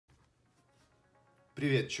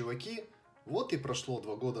Привет, чуваки! Вот и прошло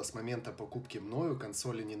 2 года с момента покупки мною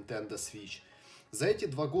консоли Nintendo Switch. За эти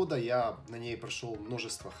 2 года я на ней прошел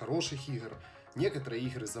множество хороших игр, некоторые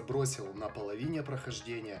игры забросил на половине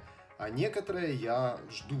прохождения, а некоторые я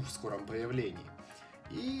жду в скором появлении.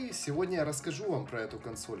 И сегодня я расскажу вам про эту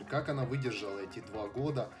консоль, как она выдержала эти 2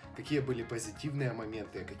 года, какие были позитивные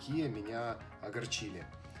моменты, какие меня огорчили.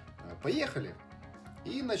 Поехали!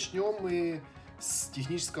 И начнем мы с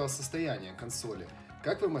технического состояния консоли.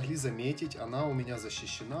 Как вы могли заметить, она у меня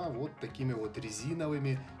защищена вот такими вот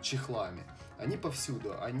резиновыми чехлами. Они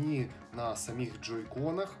повсюду, они на самих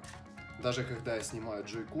джойконах. Даже когда я снимаю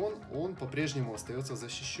джойкон, он по-прежнему остается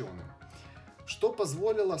защищенным. Что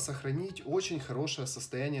позволило сохранить очень хорошее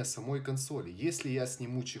состояние самой консоли. Если я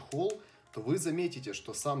сниму чехол, то вы заметите,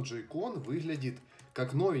 что сам джойкон выглядит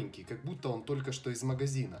как новенький, как будто он только что из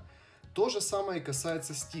магазина. То же самое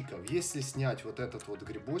касается стиков. Если снять вот этот вот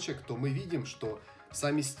грибочек, то мы видим, что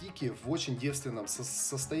сами стики в очень девственном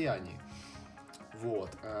состоянии. Вот.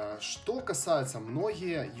 Что касается,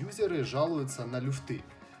 многие юзеры жалуются на люфты.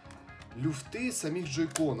 Люфты самих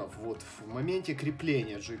джойконов, вот в моменте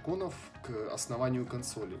крепления джойконов к основанию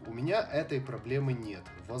консоли. У меня этой проблемы нет.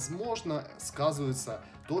 Возможно, сказывается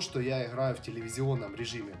то, что я играю в телевизионном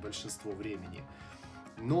режиме большинство времени.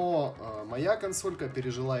 Но моя консолька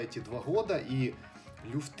пережила эти 2 года, и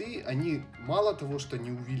люфты, они мало того, что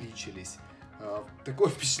не увеличились, такое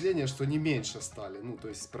впечатление, что не меньше стали. Ну, то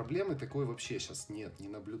есть проблемы такой вообще сейчас нет, не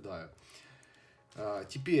наблюдаю.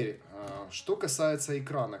 Теперь, что касается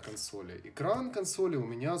экрана консоли. Экран консоли у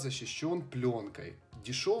меня защищен пленкой.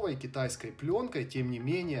 Дешевой китайской пленкой, тем не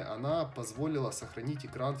менее, она позволила сохранить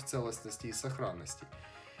экран в целостности и сохранности.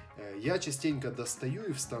 Я частенько достаю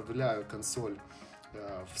и вставляю консоль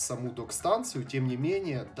в саму док-станцию, тем не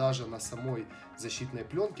менее, даже на самой защитной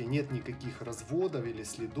пленке нет никаких разводов или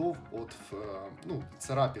следов от,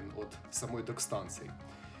 царапин от самой док-станции.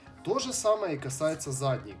 То же самое и касается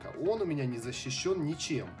задника. Он у меня не защищен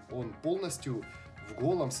ничем. Он полностью в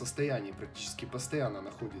голом состоянии, практически постоянно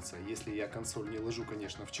находится, если я консоль не ложу,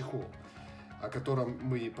 конечно, в чехол, о котором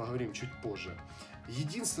мы поговорим чуть позже.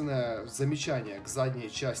 Единственное замечание к задней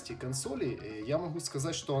части консоли, я могу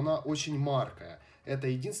сказать, что она очень маркая. Это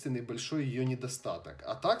единственный большой ее недостаток.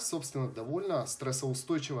 А так, собственно, довольно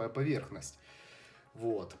стрессоустойчивая поверхность.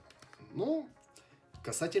 Вот. Ну,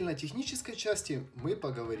 касательно технической части мы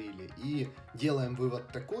поговорили. И делаем вывод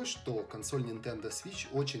такой, что консоль Nintendo Switch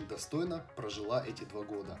очень достойно прожила эти 2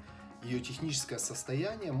 года. Ее техническое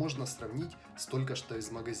состояние можно сравнить с только что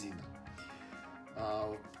из магазина.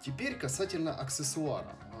 Теперь касательно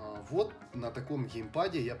аксессуара. Вот на таком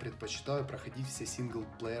геймпаде я предпочитаю проходить все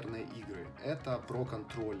синглплеерные игры. Это Pro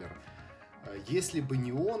контроллер. Если бы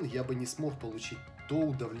не он, я бы не смог получить то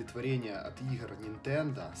удовлетворение от игр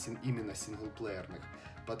Nintendo, именно синглплеерных.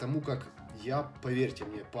 Потому как поверьте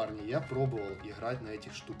мне, парни, я пробовал играть на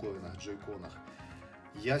этих штуковинах, джойконах.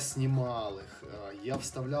 Я снимал их, я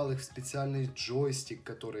вставлял их в специальный джойстик,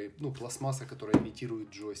 который, пластмасса, которая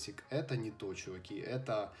имитирует джойстик. Это не то, чуваки,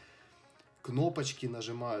 это кнопочки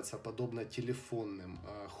нажимаются подобно телефонным.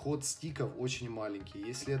 Ход стиков очень маленький.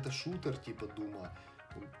 Если это шутер типа Дума,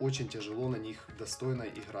 очень тяжело на них достойно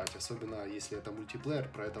играть. Особенно если это мультиплеер,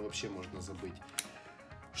 про это вообще можно забыть.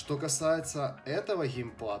 Что касается этого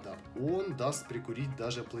геймпада, он даст прикурить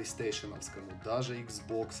даже PlayStation-овскому, даже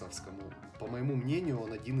Xbox-овскому. По моему мнению,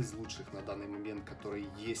 он один из лучших на данный момент, который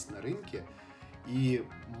есть на рынке. И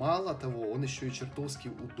мало того, он еще и чертовски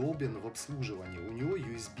удобен в обслуживании. У него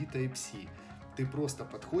USB Type-C. Ты просто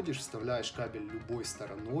подходишь, вставляешь кабель любой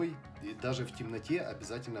стороной, и даже в темноте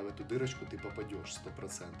обязательно в эту дырочку ты попадешь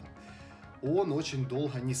 100%. Он очень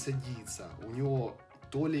долго не садится. У него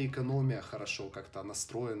то ли экономия хорошо как-то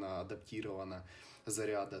настроена, адаптирована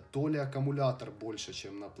заряда, то ли аккумулятор больше,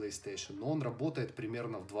 чем на PlayStation, но он работает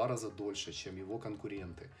примерно в 2 раза дольше, чем его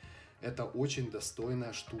конкуренты. Это очень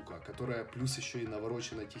достойная штука, которая плюс еще и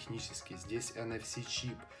наворочена технически. Здесь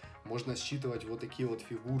NFC-чип. Можно считывать вот такие вот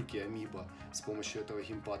фигурки Амибо с помощью этого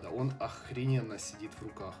геймпада. Он охрененно сидит в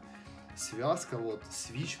руках. Связка, вот,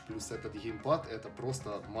 Switch плюс этот геймпад, это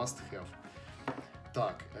просто must-have.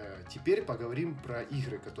 Так, теперь поговорим про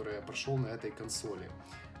игры, которые я прошел на этой консоли.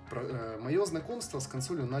 Мое знакомство с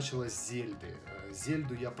консолью началось с Зельды.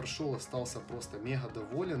 Зельду я прошел, остался просто мега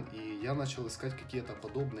доволен, и я начал искать какие-то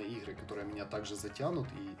подобные игры, которые меня также затянут,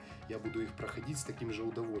 и я буду их проходить с таким же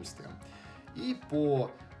удовольствием. И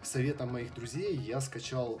по советам моих друзей я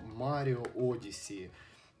скачал Mario Odyssey.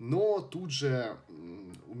 Но тут же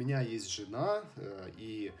у меня есть жена,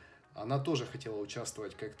 и Она тоже хотела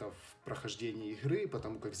участвовать как-то в прохождении игры,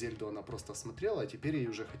 потому как Зельду она просто смотрела, а теперь ей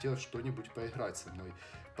уже хотелось что-нибудь поиграть со мной.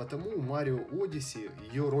 Потому Марио Одиссе,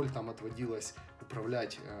 ее роль там отводилась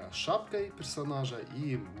управлять шапкой персонажа,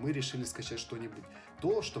 и мы решили скачать что-нибудь,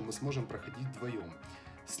 то, что мы сможем проходить вдвоем.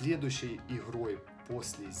 Следующей игрой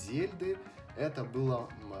после Зельды это было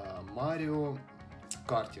Марио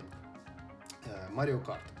Картинг. Марио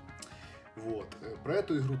Карт. Вот. Про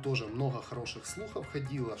эту игру тоже много хороших слухов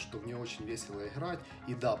ходило, что в нее очень весело играть.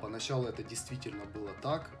 И да, поначалу это действительно было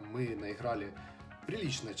так. Мы наиграли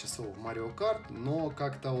прилично часов в Mario Kart, но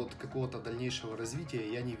как-то вот какого-то дальнейшего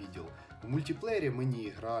развития я не видел. В мультиплеере мы не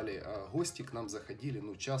играли, а гости к нам заходили,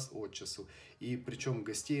 ну, час от часу. И причем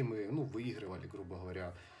гостей мы, ну, выигрывали, грубо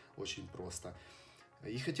говоря, очень просто.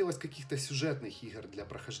 И хотелось каких-то сюжетных игр для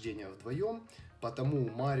прохождения вдвоем, потому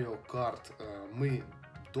Mario Kart мы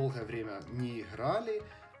долгое время не играли,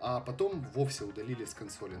 а потом вовсе удалили с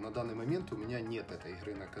консоли. На данный момент у меня нет этой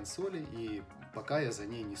игры на консоли, и пока я за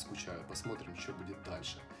ней не скучаю. Посмотрим, что будет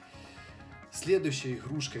дальше. Следующей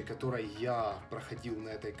игрушкой, которой я проходил на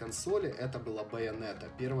этой консоли, это была Bayonetta,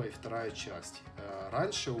 первая и вторая часть.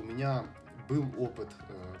 Раньше у меня был опыт,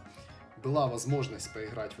 была возможность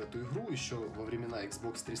поиграть в эту игру еще во времена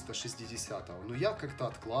Xbox 360, но я как-то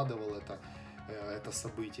откладывал это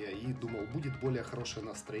событие и думал, будет более хорошее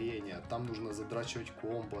настроение, там нужно задрачивать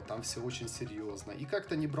комбо, там все очень серьезно. И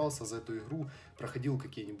как-то не брался за эту игру, проходил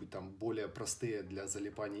какие-нибудь там более простые для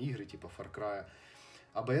залипания игры, типа Far Cry.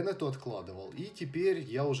 А Bayonetta откладывал. И теперь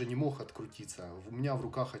я уже не мог открутиться. У меня в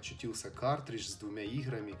руках очутился картридж с двумя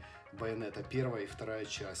играми, Bayonetta первая и вторая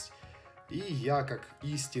часть. И я, как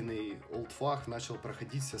истинный олдфаг, начал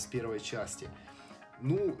проходить все с первой части.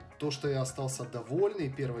 Ну, то, что я остался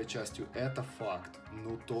довольный первой частью, это факт.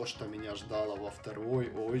 Но то, что меня ждало во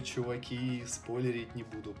второй, ой, чуваки, спойлерить не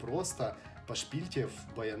буду. Просто пошпильте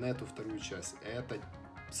в Байонетту вторую часть. Это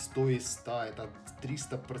 100 из 100, это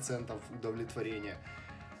 300% удовлетворения.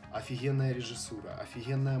 Офигенная режиссура,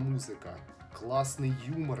 офигенная музыка, классный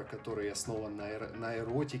юмор, который основан на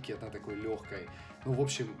эротике, на такой легкой. Ну, в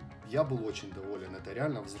общем, я был очень доволен. Это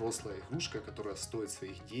реально взрослая игрушка, которая стоит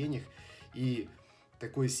своих денег. И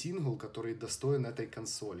такой сингл, который достоин этой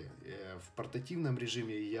консоли. В портативном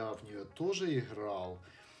режиме я в нее тоже играл,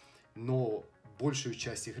 но большую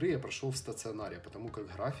часть игры я прошел в стационаре, потому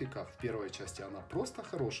как графика в первой части она просто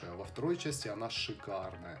хорошая, а во второй части она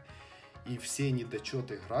шикарная. И все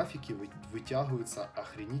недочеты графики вытягиваются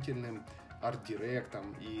охренительным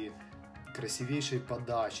арт-директом и красивейшей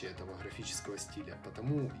подачей этого графического стиля.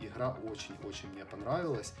 Потому игра очень-очень мне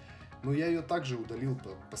понравилась. Но я ее также удалил,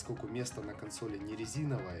 поскольку место на консоли не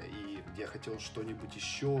резиновое, и я хотел что-нибудь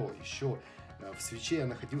еще. В Свитче я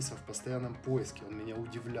находился в постоянном поиске, он меня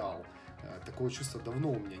удивлял. Такого чувства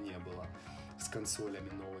давно у меня не было с консолями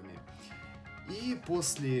новыми. И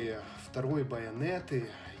после второй Байонетты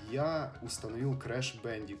я установил Crash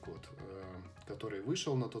Bandicoot, который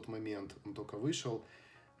вышел на тот момент, он только вышел.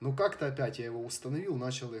 Но как-то опять я его установил,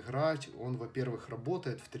 начал играть. Он, во-первых,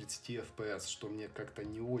 работает в 30 FPS, что мне как-то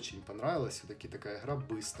не очень понравилось. Все-таки такая игра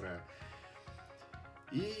быстрая.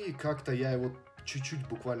 И как-то я его чуть-чуть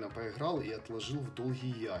буквально поиграл и отложил в долгий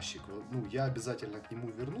ящик. Ну, я обязательно к нему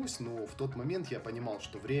вернусь, но в тот момент я понимал,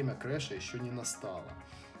 что время Крэша еще не настало.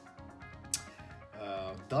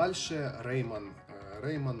 Дальше Рейман,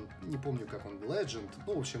 не помню, как он, Legend,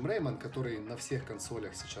 ну, в общем, Рейман, который на всех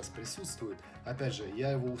консолях сейчас присутствует. Опять же,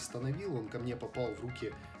 я его установил, он ко мне попал в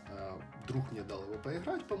руки, друг мне дал его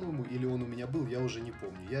поиграть, по-моему, или он у меня был, я уже не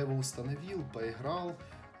помню. Я его установил, поиграл,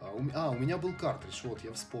 у меня был картридж, вот,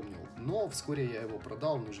 я вспомнил. Но вскоре я его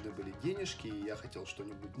продал, нужны были денежки, и я хотел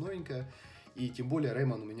что-нибудь новенькое. И тем более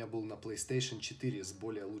Рейман у меня был на PlayStation 4 с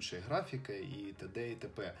более лучшей графикой и т.д. и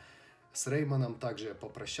т.п. С Рейманом также я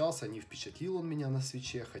попрощался, не впечатлил он меня на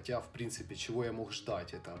свитче, хотя, в принципе, чего я мог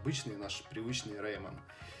ждать, это обычный наш привычный Рейман.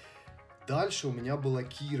 Дальше у меня была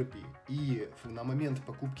Kirby, и на момент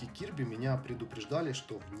покупки Kirby меня предупреждали,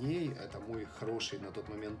 что в ней, это мой хороший на тот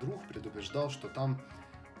момент друг, предупреждал, что там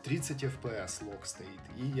 30 FPS лог стоит.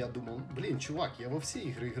 И я думал, блин, чувак, я во все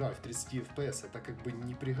игры играю в 30 FPS, это как бы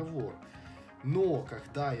не приговор. Но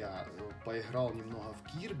когда я поиграл немного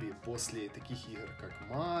в Kirby, после таких игр, как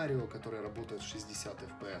Марио, которые работают в 60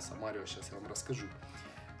 FPS, а Марио сейчас я вам расскажу.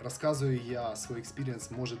 Рассказываю я свой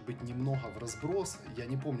экспириенс, может быть, немного в разброс. Я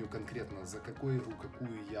не помню конкретно, за какую игру,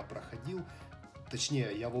 какую я проходил.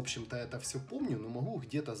 Точнее, я, в общем-то, это все помню, но могу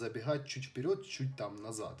где-то забегать чуть вперед, чуть там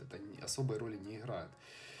назад. Это особой роли не играет.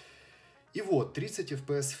 И вот, 30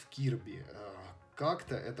 FPS в Kirby.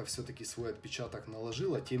 как-то это все-таки свой отпечаток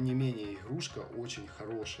наложило. Тем не менее, игрушка очень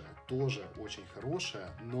хорошая, тоже очень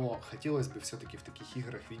хорошая, но хотелось бы все-таки в таких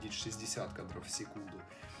играх видеть 60 кадров в секунду.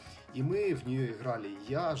 И мы в нее играли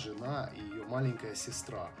я, жена и ее маленькая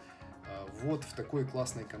сестра. Вот в такой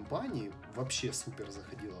классной компании вообще супер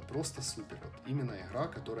заходила, просто супер. Вот именно игра,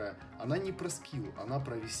 которая, она не про скилл, она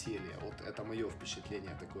про веселье. Вот это мое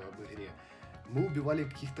впечатление такое об игре. Мы убивали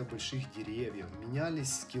каких-то больших деревьев,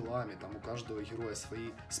 менялись скиллами, там у каждого героя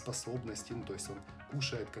свои способности, ну, то есть он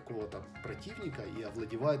кушает какого-то противника и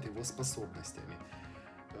овладевает его способностями.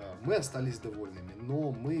 Мы остались довольными,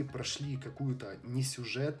 но мы прошли какую-то не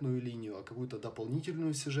сюжетную линию, а какую-то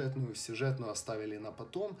дополнительную сюжетную оставили на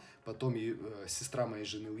потом сестра моей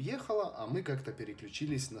жены уехала, а мы как-то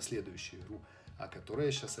переключились на следующую игру, о которой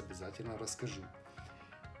я сейчас обязательно расскажу.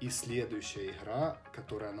 И следующая игра,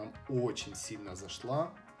 которая нам очень сильно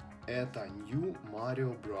зашла, это New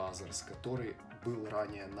Mario Bros., который был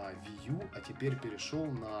ранее на Wii U, а теперь перешел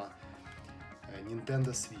на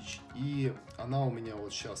Nintendo Switch. И она у меня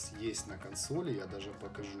вот сейчас есть на консоли, я даже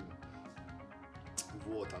покажу.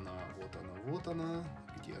 Вот она.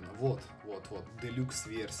 Где она? Вот, Deluxe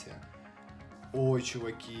версия. Ой,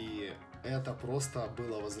 чуваки, это просто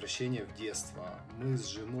было возвращение в детство. Мы с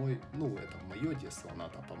женой, ну, это мое детство,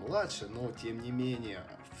 она-то помладше, но тем не менее,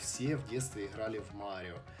 все в детстве играли в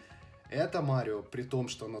Марио. Это Марио, при том,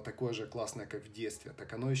 что оно такое же классное, как в детстве,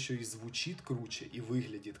 так оно еще и звучит круче, и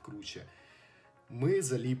выглядит круче. Мы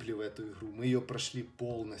залипли в эту игру, мы ее прошли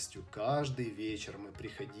полностью. Каждый вечер мы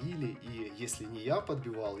приходили, и если не я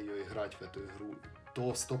подбивал ее играть в эту игру,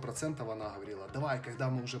 то 100% она говорила: давай, когда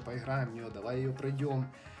мы уже поиграем в нее, давай ее пройдем.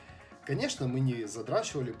 Конечно, мы не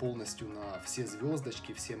задрачивали полностью на все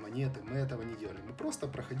звездочки, все монеты, мы этого не делали. Мы просто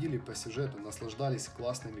проходили по сюжету, наслаждались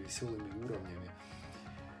классными, веселыми уровнями.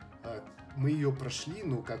 Мы ее прошли,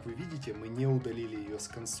 но, как вы видите, мы не удалили ее с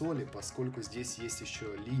консоли, поскольку здесь есть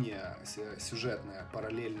еще линия сюжетная,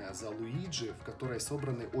 параллельная за Луиджи, в которой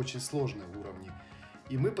собраны очень сложные уровни.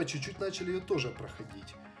 И мы по чуть-чуть начали ее тоже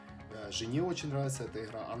проходить. Жене очень нравится эта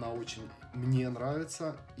игра, она очень мне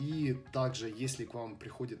нравится. И также, если к вам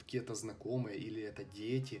приходят какие-то знакомые или это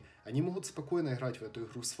дети, они могут спокойно играть в эту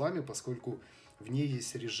игру с вами, поскольку в ней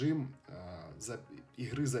есть режим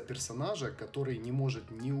игры за персонажа, который не может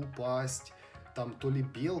не упасть. Там то ли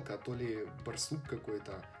белка, то ли барсук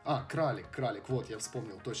какой-то. Кралик, вот, я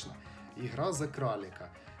вспомнил, точно. Игра за кралика.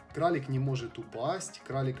 Кралик не может упасть,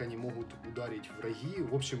 кралика не могут ударить враги.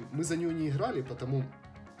 В общем, мы за нее не играли, потому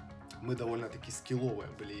мы довольно-таки скилловые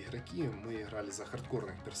были игроки, мы играли за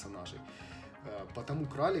хардкорных персонажей. Потому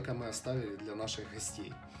кралика мы оставили для наших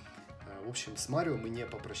гостей. В общем, с Марио мы не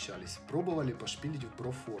попрощались. Пробовали пошпилить в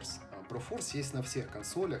Broforce. Broforce есть на всех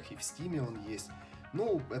консолях, и в Steam он есть.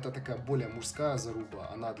 Ну, это такая более мужская заруба,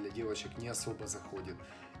 она для девочек не особо заходит.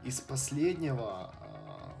 Из последнего,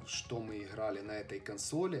 что мы играли на этой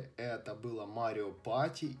консоли, это было Mario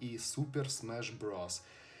Party и Super Smash Bros.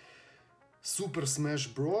 Super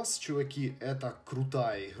Smash Bros, чуваки, это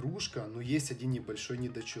крутая игрушка, но есть один небольшой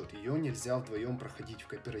недочет. Ее нельзя вдвоем проходить в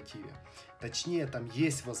кооперативе. Точнее, там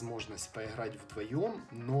есть возможность поиграть вдвоем,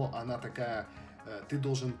 но она такая... Ты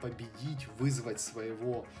должен победить, вызвать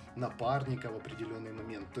своего напарника в определенный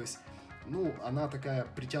момент. То есть, ну, она такая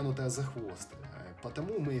притянутая за хвост.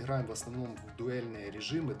 Потому мы играем в основном в дуэльные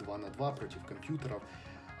режимы 2 на 2 против компьютеров.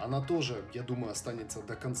 Она тоже, я думаю, останется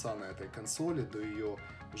до конца на этой консоли, до ее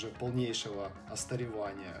уже полнейшего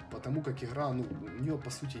остаревания. Потому как игра, ну, у нее по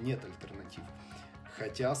сути нет альтернатив.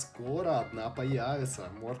 Хотя скоро одна появится.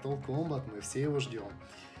 Mortal Kombat, мы все его ждем.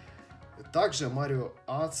 Также Mario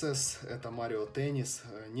Access, это Mario Tennis.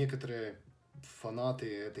 Некоторые фанаты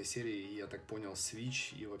этой серии, я так понял,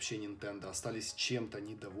 Switch и вообще Nintendo остались чем-то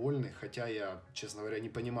недовольны. Хотя я, честно говоря, не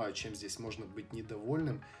понимаю, чем здесь можно быть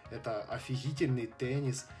недовольным. Это офигительный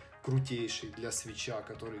теннис, крутейший для Switch'а,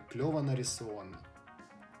 который клево нарисован.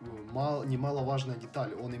 Немаловажная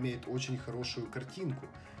деталь, он имеет очень хорошую картинку.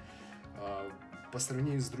 По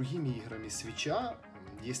сравнению с другими играми Switch'а,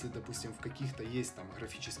 если, допустим, в каких-то есть там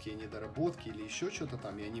графические недоработки или еще что-то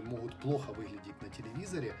там, и они могут плохо выглядеть на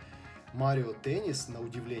телевизоре, Mario Tennis, на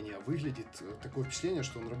удивление, выглядит такое впечатление,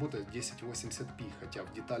 что он работает в 1080p, хотя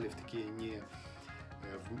в детали в такие не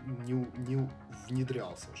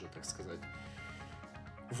внедрялся уже, так сказать.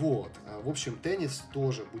 Вот, в общем, теннис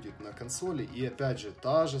тоже будет на консоли, и опять же,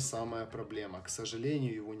 та же самая проблема. К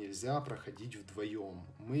сожалению, его нельзя проходить вдвоем.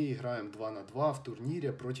 Мы играем 2 на 2 в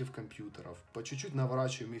турнире против компьютеров. По чуть-чуть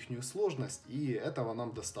наворачиваем ихнюю сложность, и этого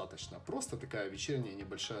нам достаточно. Просто такая вечерняя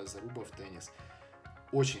небольшая заруба в теннис.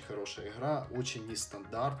 Очень хорошая игра, очень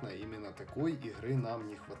нестандартная, именно такой игры нам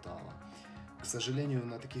не хватало. К сожалению,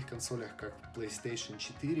 на таких консолях, как PlayStation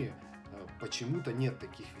 4, почему-то нет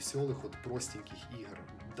таких веселых, вот простеньких игр.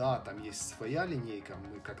 Да, там есть своя линейка,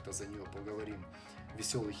 мы как-то за нее поговорим,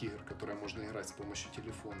 веселых игр, которые можно играть с помощью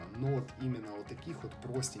телефона, но вот именно вот таких вот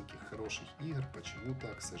простеньких, хороших игр почему-то,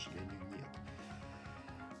 к сожалению, нет.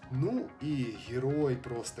 Ну и герой,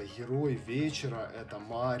 просто герой вечера, это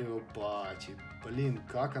Марио Пати. Блин,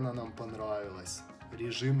 как она нам понравилась.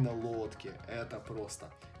 Режим на лодке, это просто.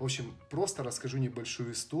 В общем, просто расскажу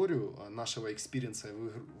небольшую историю нашего экспириенса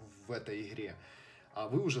в этой игре. А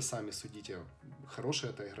вы уже сами судите,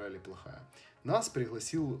 хорошая эта игра или плохая. Нас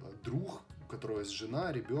пригласил друг, у которого есть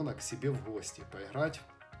жена, ребенок, к себе в гости поиграть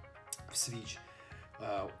в Свитч.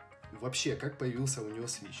 Вообще, как появился у него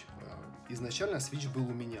Свитч? Изначально Свитч был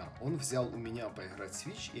у меня. Он взял у меня поиграть в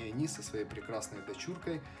Свитч, и они со своей прекрасной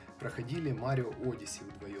дочуркой проходили Марио Одиссей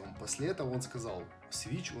вдвоем. После этого он сказал,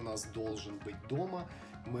 Свитч у нас должен быть дома,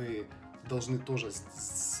 мы должны тоже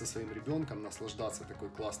со своим ребенком наслаждаться такой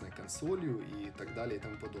классной консолью и так далее и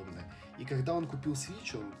тому подобное. И когда он купил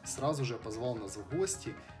Свитч, он сразу же позвал нас в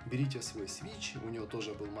гости, берите свой Свитч, у него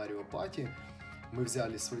тоже был Марио Пати. Мы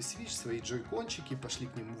взяли свой Свитч, свои джойкончики, пошли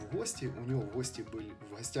к нему в гости. У него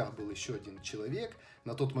в гостях был еще один человек,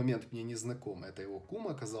 на тот момент мне незнакомый, это его кум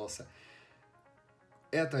оказался.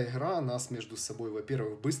 Эта игра нас между собой,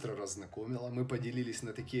 во-первых, быстро разнакомила. Мы поделились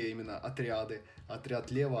на такие именно отряды.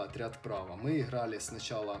 Отряд лево, отряд право. Мы играли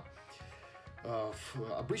сначала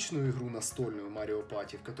в обычную игру настольную Марио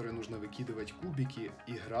Пати, в которой нужно выкидывать кубики.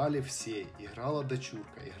 Играли все. Играла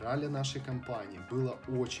дочурка, играли наши компании. Было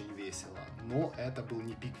очень весело. Но это был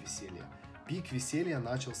не пик веселья. Пик веселья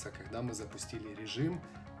начался, когда мы запустили режим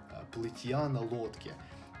плытья на лодке.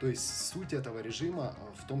 То есть суть этого режима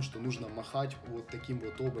в том, что нужно махать вот таким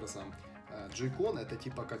вот образом. Джойкон это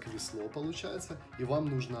типа как весло получается, и вам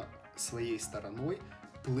нужно своей стороной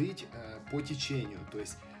плыть по течению. То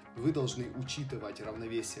есть вы должны учитывать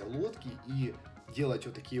равновесие лодки и делать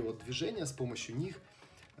вот такие вот движения с помощью них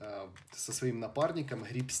со своим напарником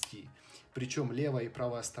гребсти. Причем левая и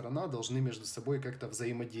правая сторона должны между собой как-то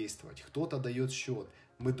взаимодействовать. Кто-то дает счет.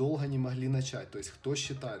 Мы долго не могли начать. То есть кто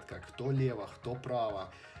считает как, кто лево, кто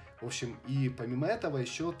право. В общем, и помимо этого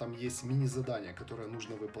еще там есть мини-задания, которые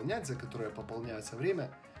нужно выполнять, за которые пополняется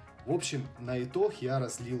время. В общем, на итог я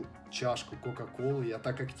разлил чашку Кока-Колы, я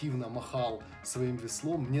так активно махал своим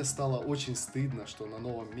веслом, мне стало очень стыдно, что на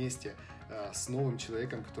новом месте с новым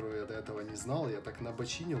человеком, которого я до этого не знал, я так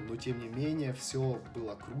набочинил, но тем не менее все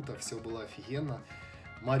было круто, все было офигенно.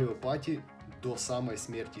 Марио Пати до самой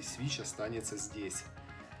смерти Свитч останется здесь.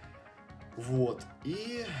 Вот,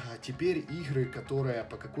 и теперь игры, которые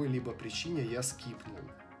по какой-либо причине я скипнул.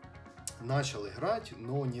 Начал играть,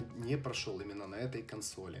 но не прошел именно на этой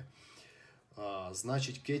консоли.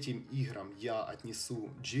 Значит, к этим играм я отнесу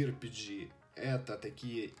JRPG. Это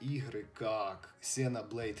такие игры, как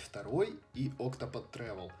Xenoblade 2 и Octopath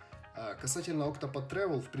Travel. Касательно Octopath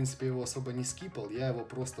Travel, в принципе, его особо не скипал. Я его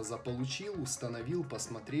просто заполучил, установил,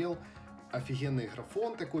 посмотрел. Офигенный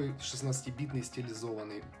графон такой, 16-битный,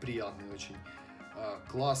 стилизованный, приятный очень.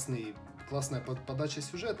 Классная подача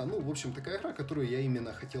сюжета. Ну, в общем, такая игра, которую я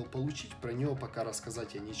именно хотел получить. Про нее пока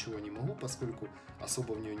рассказать я ничего не могу, поскольку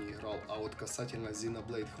особо в нее не играл. А вот касательно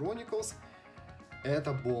Xenoblade Chronicles,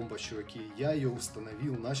 это бомба, чуваки. Я ее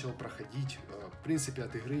установил, начал проходить. В принципе,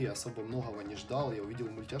 от игры я особо многого не ждал. Я увидел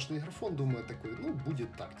мультяшный графон, думаю, такой, ну,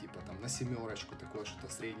 будет так, типа, там, на 7, такое что-то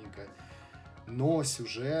средненькое. Но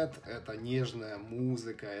сюжет, это нежная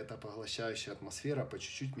музыка, это поглощающая атмосфера по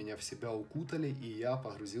чуть-чуть меня в себя укутали, и я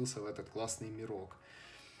погрузился в этот классный мирок.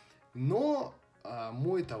 Но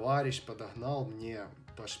мой товарищ подогнал мне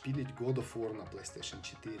пошпилить God of War на PlayStation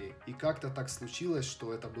 4. И как-то так случилось,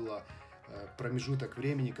 что это было промежуток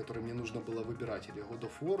времени, который мне нужно было выбирать, или God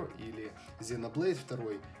of War, или Xenoblade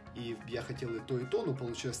 2. И я хотел и то, но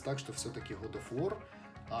получилось так, что все-таки God of War.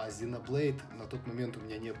 А Xenoblade на тот момент у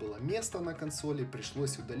меня не было места на консоли,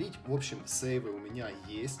 пришлось удалить. В общем, сейвы у меня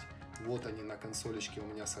есть. Вот они на консолечке у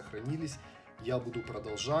меня сохранились. Я буду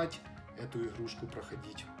продолжать эту игрушку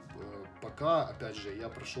проходить. Пока, опять же, я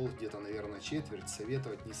прошел где-то, наверное, четверть.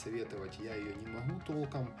 Советовать, не советовать я ее не могу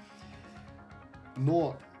толком.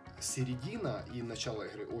 Но середина и начало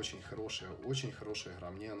игры очень хорошая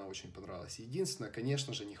игра. Мне она очень понравилась. Единственное,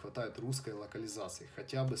 конечно же, не хватает русской локализации,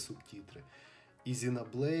 хотя бы субтитры. И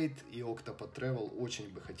Xenoblade, и Octopath Travel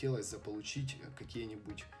очень бы хотелось заполучить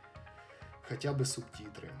какие-нибудь хотя бы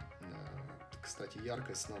субтитры. Кстати,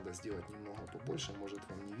 яркость надо сделать немного побольше, может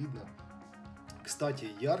вам не видно. Кстати,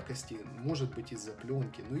 яркости может быть из-за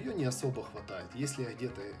пленки, но ее не особо хватает. Если я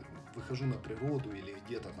где-то выхожу на природу или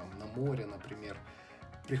где-то там на море, например,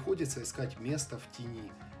 приходится искать место в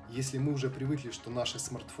тени. Если мы уже привыкли, что наши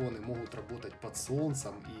смартфоны могут работать под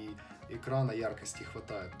солнцем и экрана яркости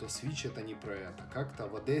хватает, то Switch это не про это. Как-то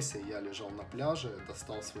в Одессе я лежал на пляже,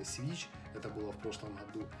 достал свой Switch, это было в прошлом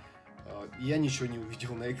году, и я ничего не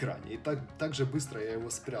увидел на экране. И так же быстро я его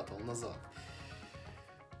спрятал назад.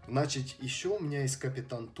 Значит, еще у меня есть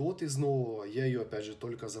Капитан Тот из нового, я ее опять же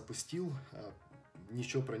только запустил,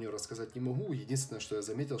 ничего про нее рассказать не могу, единственное, что я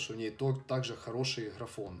заметил, что у нее также хороший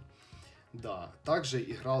графон. Да, также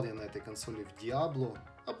играл я на этой консоли в Diablo,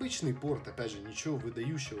 обычный порт, опять же, ничего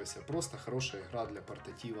выдающегося, просто хорошая игра для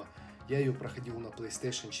портатива. Я ее проходил на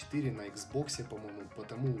PlayStation 4, на Xbox, по-моему,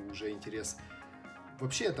 потому уже интерес.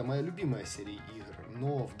 Вообще, это моя любимая серия игр,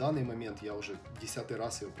 но в данный момент я уже 10-й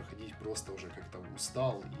раз ее проходить просто уже как-то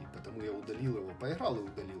устал, и потому я удалил его, поиграл и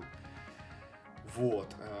удалил. Вот.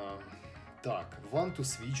 Так, One to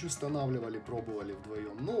Switch устанавливали, пробовали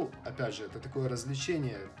вдвоем. Ну, опять же, это такое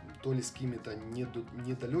развлечение, то ли с какими-то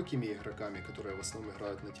недалекими игроками, которые в основном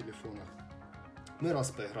играют на телефонах. Мы раз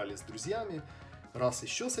поиграли с друзьями, раз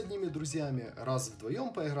еще с одними друзьями, раз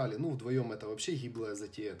вдвоем поиграли. Ну, вдвоем это вообще гиблая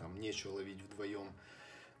затея, там нечего ловить вдвоем.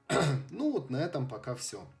 Ну, вот на этом пока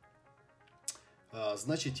все.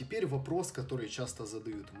 Значит, теперь вопрос, который часто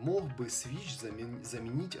задают. Мог бы Switch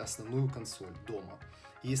заменить основную консоль дома,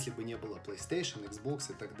 если бы не было PlayStation,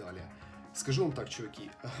 Xbox и так далее? Скажу вам так,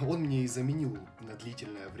 чуваки, он мне и заменил на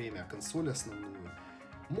длительное время консоль основную.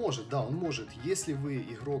 Может, да, он может. Если вы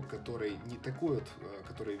игрок, который не такой вот,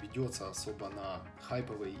 который ведется особо на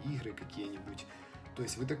хайповые игры какие-нибудь, то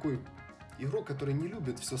есть вы такой игрок, который не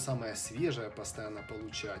любит все самое свежее постоянно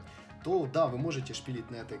получать, то да, вы можете шпилить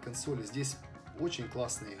на этой консоли. Здесь очень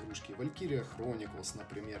классные игрушки. Valkyria Chronicles,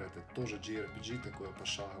 например, это тоже JRPG такое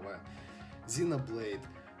пошаговое. Xenoblade.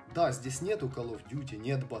 Да, здесь нету Call of Duty,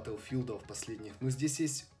 нет Battlefield'ов последних, но здесь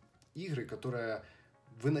есть игры, которые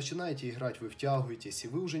вы начинаете играть, вы втягиваетесь, и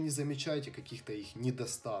вы уже не замечаете каких-то их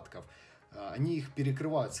недостатков. Они их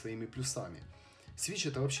перекрывают своими плюсами. Switch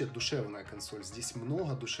это вообще душевная консоль, здесь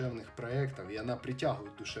много душевных проектов, и она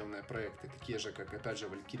притягивает душевные проекты, такие же, как, опять же,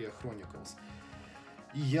 Valkyria Chronicles.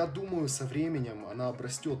 И я думаю, со временем она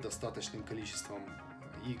обрастет достаточным количеством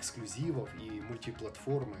и эксклюзивов, и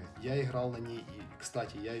мультиплатформы. Я играл на ней, и,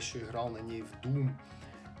 кстати, я еще играл на ней в Doom.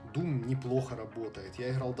 Doom неплохо работает,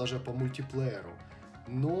 я играл даже по мультиплееру.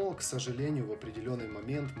 Но, к сожалению, в определенный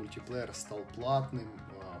момент мультиплеер стал платным,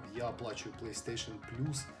 я оплачиваю PlayStation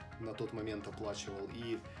Plus, на тот момент оплачивал,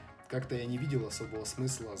 и как-то я не видел особого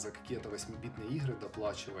смысла за какие-то 8-битные игры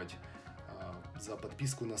доплачивать за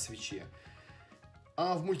подписку на Свитче.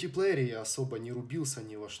 А в мультиплеере я особо не рубился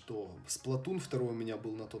ни во что. Splatoon 2 у меня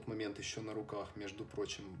был на тот момент еще на руках, между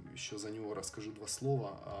прочим, еще за него расскажу 2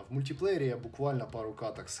 слова. А в мультиплеере я буквально пару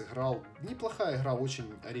каток сыграл. Неплохая игра,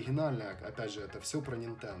 очень оригинальная, опять же, это все про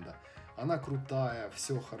Nintendo. Она крутая,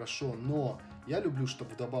 все хорошо, но я люблю,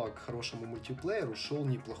 чтобы вдобавок к хорошему мультиплееру шел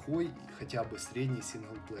неплохой, хотя бы средний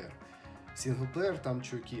синглплеер. Синглплеер там,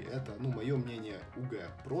 чуваки, это, ну, мое мнение, УГ.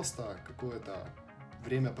 Просто какое-то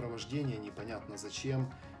времяпровождение, непонятно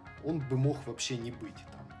зачем. Он бы мог вообще не быть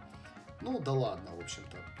там. Ну, да ладно, в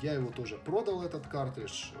общем-то. Я его тоже продал, этот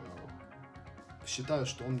картридж. Считаю,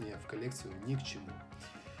 что он мне в коллекцию ни к чему.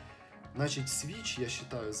 Значит, Switch, я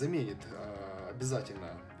считаю, заменит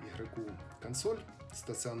обязательно игроку консоль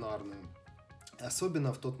стационарную.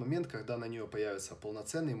 Особенно в тот момент, когда на нее появится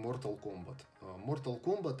полноценный Mortal Kombat. Mortal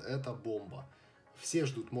Kombat это бомба. Все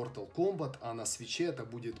ждут Mortal Kombat, а на Switch это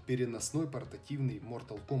будет переносной портативный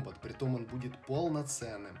Mortal Kombat. Притом он будет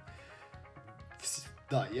полноценным.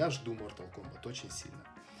 Да, я жду Mortal Kombat очень сильно.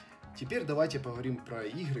 Теперь давайте поговорим про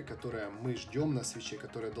игры, которые мы ждем на Switch,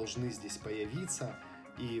 которые должны здесь появиться,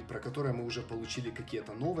 и про которые мы уже получили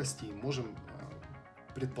какие-то новости и можем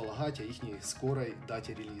предполагать о их скорой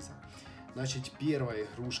дате релиза. Значит, первая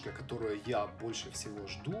игрушка, которую я больше всего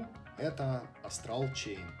жду, это Astral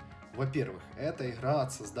Chain. Во-первых, это игра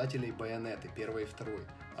от создателей Bayonetta 1 и 2,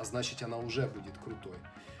 а значит, она уже будет крутой.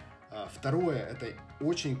 Второе, это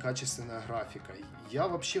очень качественная графика. Я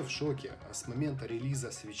вообще в шоке. С момента релиза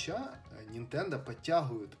Switch'а Nintendo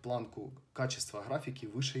подтягивает планку качества графики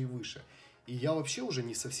выше и выше. И я вообще уже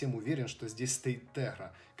не совсем уверен, что здесь стоит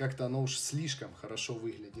Tegra. Как-то оно уж слишком хорошо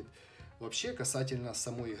выглядит. Вообще, касательно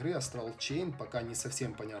самой игры Astral Chain, пока не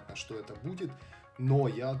совсем понятно, что это будет. Но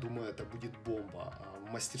я думаю, это будет бомба.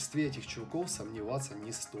 В мастерстве этих чуваков сомневаться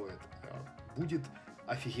не стоит. Будет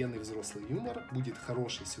офигенный взрослый юмор, будет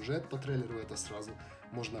хороший сюжет, по трейлеру это сразу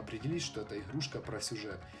можно определить, что это игрушка про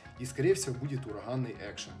сюжет. И скорее всего будет ураганный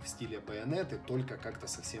экшен в стиле Bayonetta, только как-то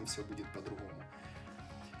совсем все будет по-другому.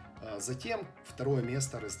 Затем второе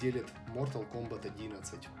место разделит Mortal Kombat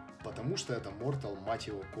 11. Потому что это Mortal, мать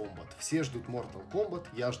его, Kombat. Все ждут Mortal Kombat,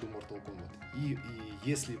 я жду Mortal Kombat. И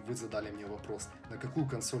если вы задали мне вопрос, на какую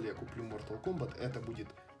консоль я куплю Mortal Kombat, это будет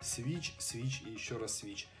Switch, Switch и еще раз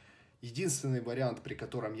Switch. Единственный вариант, при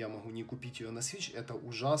котором я могу не купить ее на Switch, это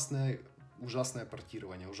ужасное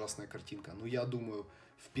портирование, ужасная картинка. Но я думаю,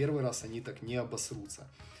 в первый раз они так не обосрутся.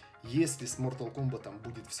 Если с Mortal Kombat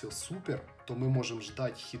будет все супер, то мы можем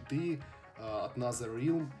ждать хиты от Another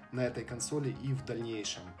Realm на этой консоли и в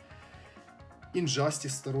дальнейшем.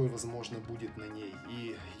 Injustice 2, возможно, будет на ней.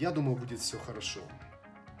 И я думаю, будет все хорошо.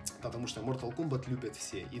 Потому что Mortal Kombat любят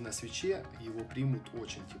все. И на свитче его примут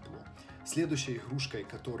очень тепло. Следующей игрушкой,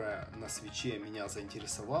 которая на свитче меня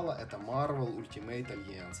заинтересовала, это Marvel Ultimate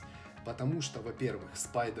Alliance. Потому что, во-первых,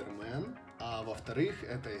 Spider-Man, а во-вторых,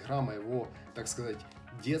 это игра моего, так сказать,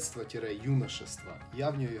 детства-юношества. Я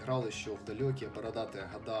в нее играл еще в далекие бородатые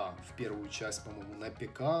года, в первую часть, по-моему, на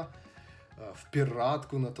ПК, в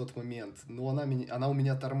пиратку на тот момент. Но она у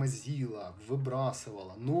меня тормозила,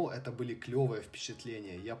 выбрасывала. Но это были клевые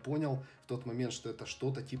впечатления. Я понял в тот момент, что это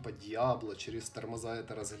что-то типа Diablo, через тормоза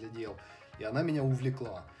это разглядел. И она меня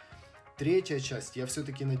увлекла. Третья часть, я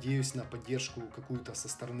все-таки надеюсь на поддержку какую-то со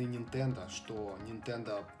стороны Nintendo, что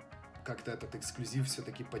Nintendo как-то этот эксклюзив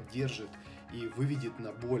все-таки поддержит и выведет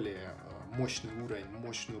на более мощный уровень,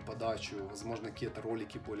 мощную подачу, возможно, какие-то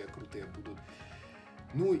ролики более крутые будут.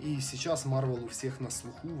 Ну и сейчас Marvel у всех на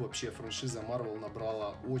слуху, вообще франшиза Marvel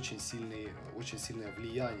набрала очень сильное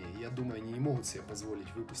влияние. Я думаю, они не могут себе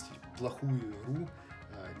позволить выпустить плохую игру,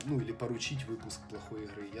 ну или поручить выпуск плохой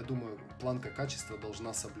игры. Я думаю, планка качества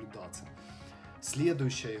должна соблюдаться.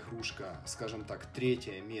 Следующая игрушка, скажем так,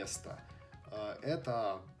 третье место,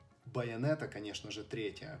 это Bayonetta, конечно же,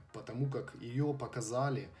 третья, потому как ее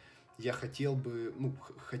показали. Я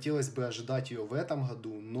хотелось бы ожидать ее в этом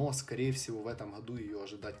году, но, скорее всего, в этом году ее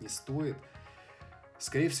ожидать не стоит.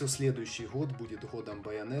 Скорее всего, следующий год будет годом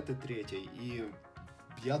Bayonetta 3, и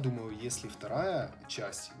я думаю, если вторая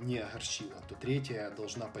часть не огорчила, то третья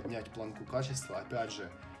должна поднять планку качества. Опять же,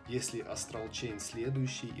 если Astral Chain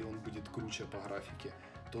следующий, и он будет круче по графике,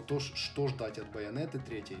 то что ждать от Bayonetta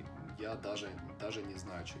 3, я даже не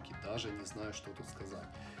знаю, чуваки, даже не знаю, что тут сказать.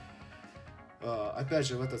 Опять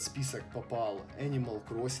же, в этот список попал Animal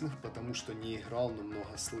Crossing, потому что не играл, но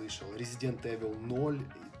много слышал. Resident Evil 0,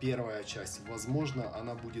 первая часть. Возможно,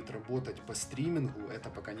 она будет работать по стримингу,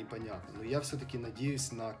 это пока непонятно. Но я все-таки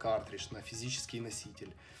надеюсь на картридж, на физический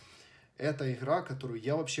носитель. Это игра, которую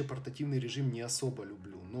я вообще портативный режим не особо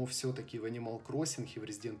люблю. Но все-таки в Animal Crossing и в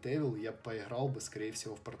Resident Evil я поиграл бы, скорее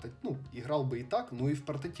всего, в портативном. Ну, играл бы и так, но и в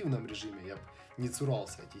портативном режиме. Я бы не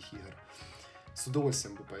цурался этих игр. С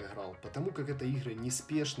удовольствием бы поиграл, потому как это игры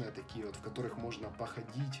неспешные такие, вот, в которых можно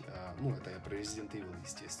походить, ну, это я про Resident Evil,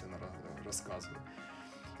 естественно, рассказываю.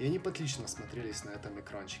 И они отлично смотрелись на этом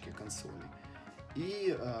экранчике консоли.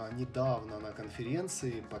 И недавно на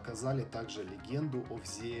конференции показали также легенду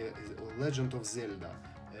Legend of Zelda,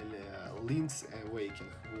 или Link's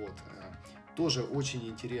Awakening, вот. Тоже очень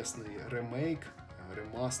интересный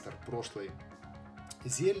ремастер прошлой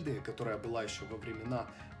Зельды, которая была еще во времена,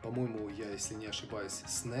 по-моему, я, если не ошибаюсь,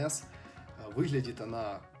 SNES. Выглядит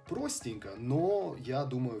она простенько, но я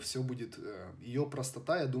думаю, все будет... Ее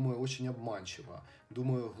простота, я думаю, очень обманчива.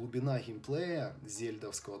 Думаю, глубина геймплея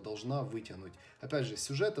зельдовского должна вытянуть. Опять же,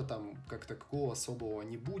 сюжета там как такого особого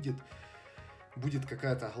не будет. Будет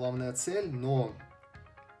какая-то главная цель, но...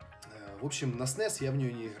 В общем, на SNES я в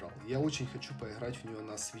нее не играл. Я очень хочу поиграть в нее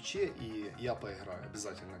на свитче, и я поиграю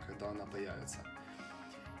обязательно, когда она появится.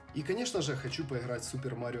 И, конечно же, хочу поиграть в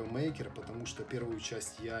Super Mario Maker, потому что первую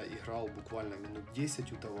часть я играл буквально минут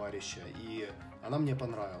 10 у товарища, и она мне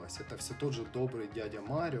понравилась. Это все тот же добрый дядя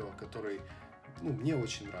Марио, который, ну, мне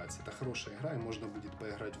очень нравится. Это хорошая игра, и можно будет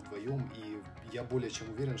поиграть вдвоем, и я более чем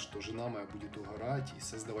уверен, что жена моя будет угорать и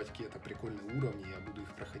создавать какие-то прикольные уровни, я буду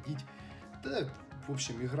их проходить. Да, в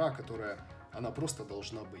общем, игра, которая, она просто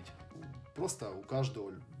должна быть. Просто у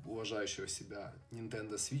каждого уважающего себя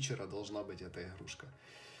Nintendo Switch'ера должна быть эта игрушка.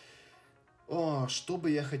 Что бы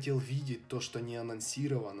я хотел видеть, то, что не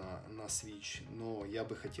анонсировано на Switch, но я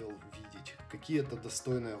бы хотел видеть. Какие-то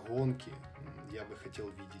достойные гонки я бы хотел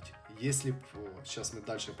видеть. Если сейчас мы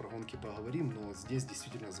дальше про гонки поговорим, но здесь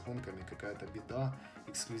действительно с гонками какая-то беда.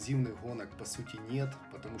 Эксклюзивных гонок по сути нет,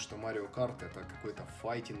 потому что Mario Kart это какой-то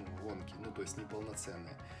файтинг гонки, ну то есть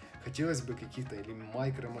неполноценные. Хотелось бы каких-то или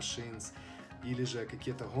Micro Machines, или же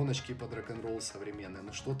какие-то гоночки под рок-н-ролл современные,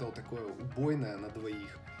 но что-то вот такое убойное на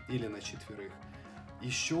двоих или на четверых.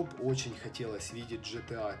 Еще бы очень хотелось видеть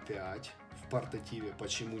GTA 5 в портативе,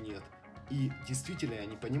 почему нет? И действительно я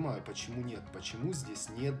не понимаю, почему нет, почему здесь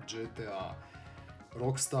нет GTA.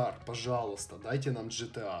 Rockstar, пожалуйста, дайте нам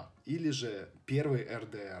GTA. Или же первый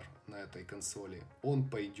RDR на этой консоли. Он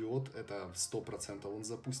пойдет, это 100% он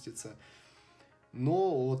запустится.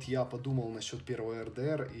 Но вот я подумал насчет первого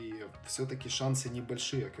RDR, и все-таки шансы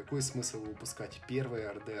небольшие. Какой смысл выпускать первый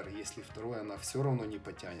RDR, если второй она все равно не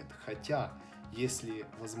потянет? Хотя, если,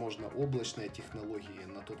 возможно, облачные технологии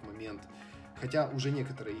на тот момент... Хотя уже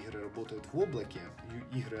некоторые игры работают в облаке,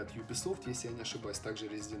 игры от Ubisoft, если я не ошибаюсь, также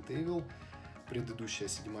Resident Evil, предыдущая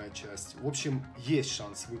 7-я часть. В общем, есть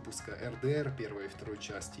шанс выпуска RDR первой и второй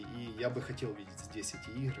части, и я бы хотел видеть здесь эти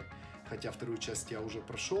игры. Хотя вторую часть я уже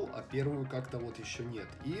прошел, а первую как-то вот еще нет.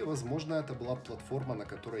 И, возможно, это была платформа, на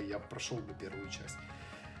которой я прошел бы первую часть.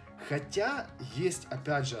 Хотя есть,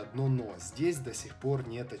 опять же, одно но. Здесь до сих пор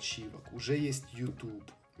нет ачивок. Уже есть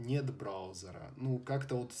YouTube, нет браузера. Ну,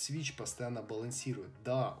 как-то вот Switch постоянно балансирует.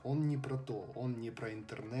 Да, он не про то, он не про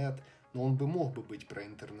интернет, но он бы мог бы быть про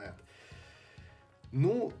интернет.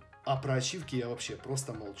 Ну, а про ачивки я вообще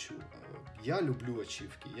просто молчу. Я люблю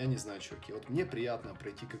ачивки, я не знаю, чуваки. Вот мне приятно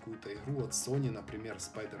пройти какую-то игру от Sony, например,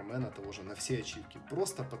 Spider-Man того же, на все ачивки.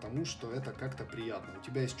 Просто потому, что это как-то приятно. У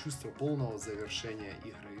тебя есть чувство полного завершения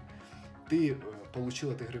игры. Ты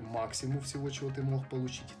получил от игры максимум всего, чего ты мог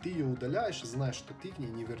получить. Ты ее удаляешь, знаешь, что ты к ней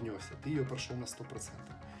не вернешься. Ты ее прошел на 100%.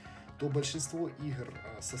 То большинство игр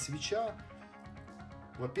со Свитча,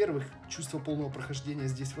 во-первых, чувство полного прохождения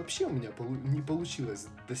здесь вообще у меня не получилось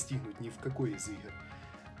достигнуть ни в какой из игр.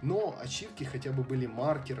 Но ачивки хотя бы были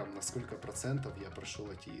маркером, на сколько процентов я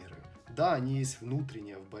прошел эти игры. Да, они есть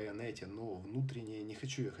внутренние в Байонете, но внутренние не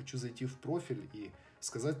хочу. Я хочу зайти в профиль и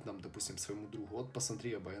сказать нам, допустим, своему другу: вот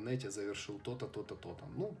посмотри, я в Байонете завершил то-то, то-то, то-то.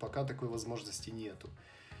 Ну, пока такой возможности нету.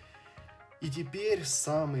 И теперь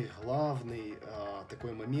самый главный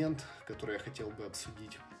такой момент, который я хотел бы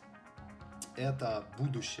обсудить. Это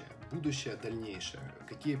будущее. Будущее дальнейшее.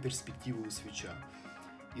 Какие перспективы у Свитча.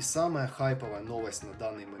 И самая хайповая новость на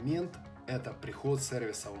данный момент — это приход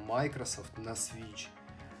сервисов Microsoft на Switch.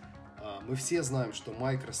 Мы все знаем, что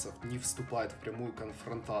Microsoft не вступает в прямую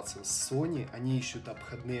конфронтацию с Sony. Они ищут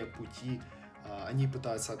обходные пути. Они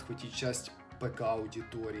пытаются отхватить часть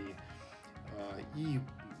ПК-аудитории. И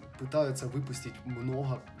пытаются выпустить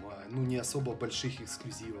много, ну, не особо больших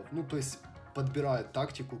эксклюзивов. Ну, то есть подбирают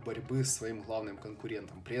тактику борьбы с своим главным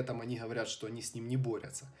конкурентом. При этом они говорят, что они с ним не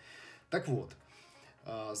борются. Так вот,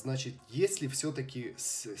 значит, если все-таки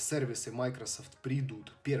сервисы Microsoft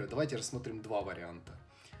придут... Первое, давайте рассмотрим два варианта.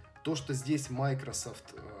 То, что здесь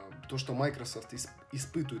Microsoft... То, что Microsoft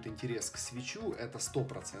испытывает интерес к Switch'у, это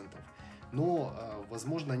 100%. Но,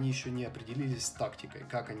 возможно, они еще не определились с тактикой,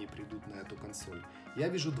 как они придут на эту консоль. Я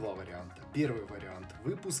вижу два варианта. Первый вариант —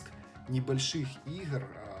 выпуск небольших игр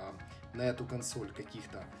на эту консоль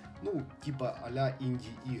каких-то, ну, типа а-ля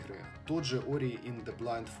инди-игры. Тот же Ori in the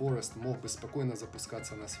Blind Forest мог бы спокойно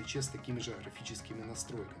запускаться на Switch'е с такими же графическими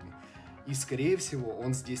настройками. И, скорее всего,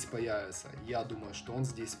 он здесь появится. Я думаю, что он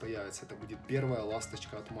здесь появится. Это будет первая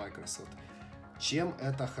ласточка от Microsoft. Чем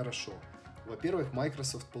это хорошо? Во-первых,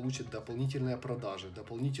 Microsoft получит дополнительные продажи,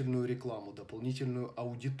 дополнительную рекламу, дополнительную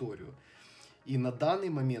аудиторию. И на данный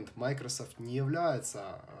момент Microsoft не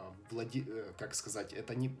является, как сказать,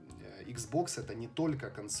 это не Xbox, это не только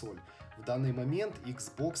консоль. В данный момент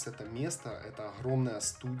Xbox — это место, это огромная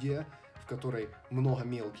студия, в которой много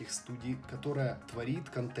мелких студий, которая творит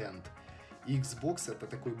контент. И Xbox — это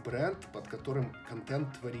такой бренд, под которым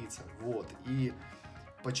контент творится. Вот. И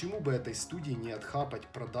почему бы этой студии не отхапать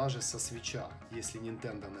продажи со Switch'а, если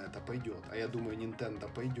Nintendo на это пойдет? А я думаю,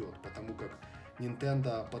 Nintendo пойдет, потому как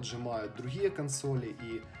Nintendo поджимают другие консоли,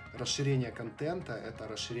 и расширение контента — это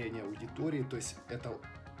расширение аудитории, то есть это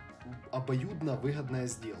обоюдно выгодная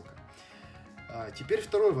сделка. Теперь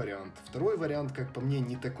второй вариант. Второй вариант, как по мне,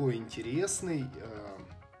 не такой интересный.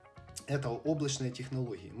 Это облачные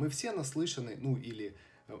технологии. Мы все наслышаны, ну или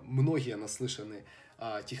многие наслышаны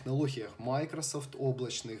о технологиях Microsoft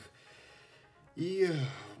облачных. И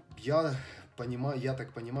я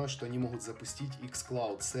так понимаю, что они могут запустить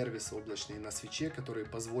xCloud сервис облачный на Switch'е, который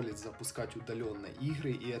позволит запускать удаленно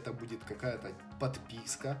игры, и это будет какая-то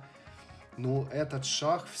подписка. Но этот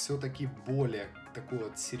шаг все-таки более такой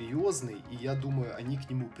вот серьезный, и я думаю, они к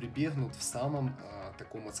нему прибегнут в самом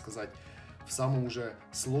таком, вот сказать, в самом уже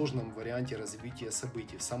сложном варианте развития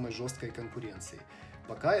событий, в самой жесткой конкуренции.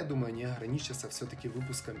 Пока, я думаю, они ограничатся все-таки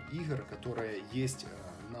выпуском игр, которые есть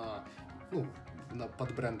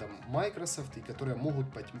под брендом Microsoft и которые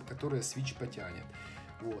Switch потянет.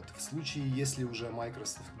 Вот. В случае, если уже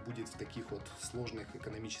Microsoft будет в таких вот сложных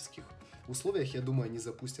экономических условиях, я думаю, они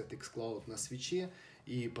запустят xCloud на Switch'е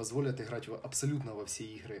и позволят играть абсолютно во все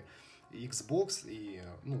игры Xbox и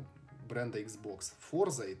бренда Xbox,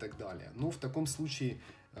 Forza и так далее. Но в таком случае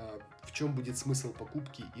в чем будет смысл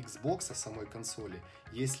покупки Xbox, самой консоли,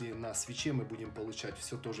 если на свитче мы будем получать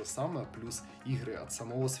все то же самое, плюс игры от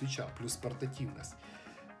самого свитча, плюс портативность.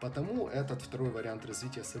 Потому этот второй вариант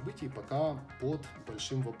развития событий пока под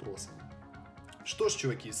большим вопросом. Что ж,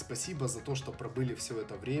 чуваки, спасибо за то, что пробыли все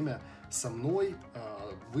это время со мной,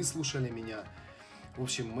 выслушали меня. В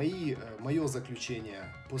общем, мое заключение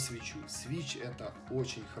по свитчу. Свитч — это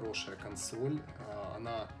очень хорошая консоль.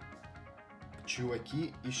 Она,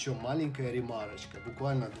 чуваки, еще маленькая ремарочка,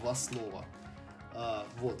 буквально 2 слова.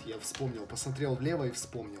 Вот, я вспомнил, посмотрел влево и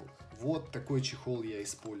вспомнил. Вот такой чехол я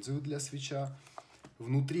использую для свитча.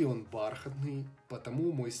 Внутри он бархатный,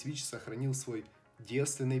 потому мой свитч сохранил свой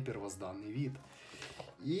девственный первозданный вид.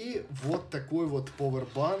 И вот такой вот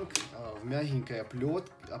powerbank в мягенькой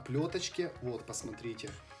оплеточке. Вот, посмотрите.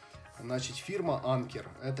 Значит, фирма Anker.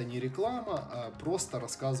 Это не реклама, а просто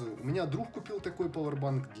рассказываю. У меня друг купил такой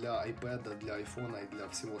powerbank для iPad, для iPhone и для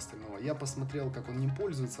всего остального. Я посмотрел, как он им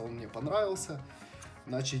пользуется, он мне понравился.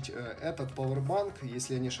 Значит, этот powerbank,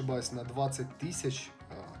 если я не ошибаюсь, на 20 тысяч,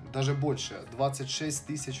 даже больше,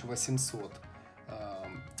 26 800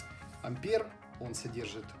 ампер. Он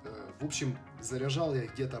содержит, в общем, заряжал я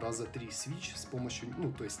где-то раза 3 Switch с помощью,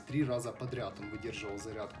 ну, то есть 3 раза подряд он выдерживал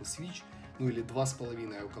зарядку Switch, ну, или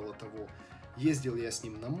 2,5 около того. Ездил я с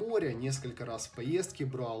ним на море, несколько раз в поездки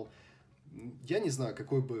брал. Я не знаю,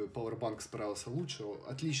 какой бы powerbank справился лучше.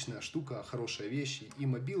 Отличная штука, хорошая вещь. И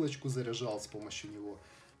мобилочку заряжал с помощью него.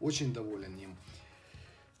 Очень доволен им.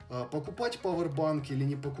 Покупать powerbank или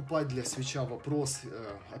не покупать для свитча вопрос.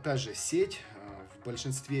 Опять же, сеть. В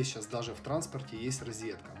большинстве сейчас даже в транспорте есть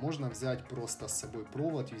розетка. Можно взять просто с собой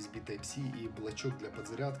провод USB Type-C и блочок для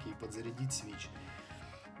подзарядки и подзарядить свитч.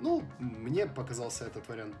 Ну, мне показался этот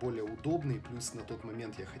вариант более удобный. Плюс на тот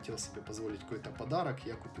момент я хотел себе позволить какой-то подарок.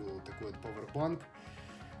 Я купил вот такой вот powerbank.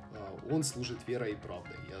 Он служит верой и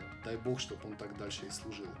правдой. Дай бог, чтобы он так дальше и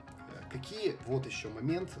служил. Какие, вот еще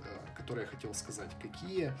момент, который я хотел сказать.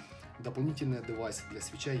 Какие дополнительные девайсы для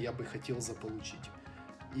свитча я бы хотел заполучить.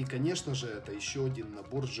 И, конечно же, это еще один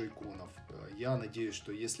набор джойконов. Я надеюсь,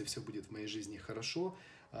 что если все будет в моей жизни хорошо,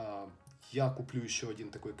 я куплю еще один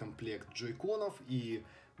такой комплект джойконов и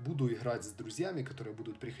буду играть с друзьями, которые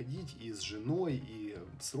будут приходить, и с женой, и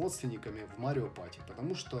с родственниками в Марио Пати,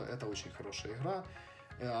 потому что это очень хорошая игра.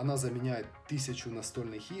 Она заменяет 1000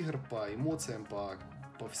 настольных игр по эмоциям, по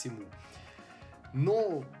всему.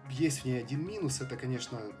 Но есть в ней один минус, это,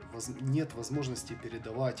 конечно, нет возможности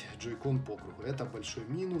передавать джойкон по кругу. Это большой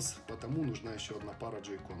минус, потому нужна еще одна пара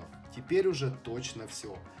джойконов. Теперь уже точно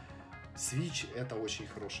все. Switch — это очень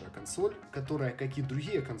хорошая консоль, которая, как и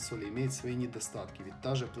другие консоли, имеет свои недостатки. Ведь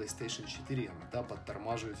та же PlayStation 4 иногда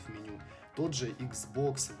подтормаживает в меню. Тот же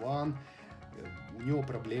Xbox One, у него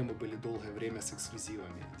проблемы были долгое время с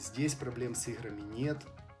эксклюзивами. Здесь проблем с играми нет,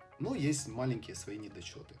 но есть маленькие свои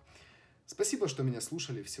недочеты. Спасибо, что меня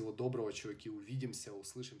слушали. Всего доброго, чуваки. Увидимся,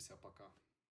 услышимся. Пока.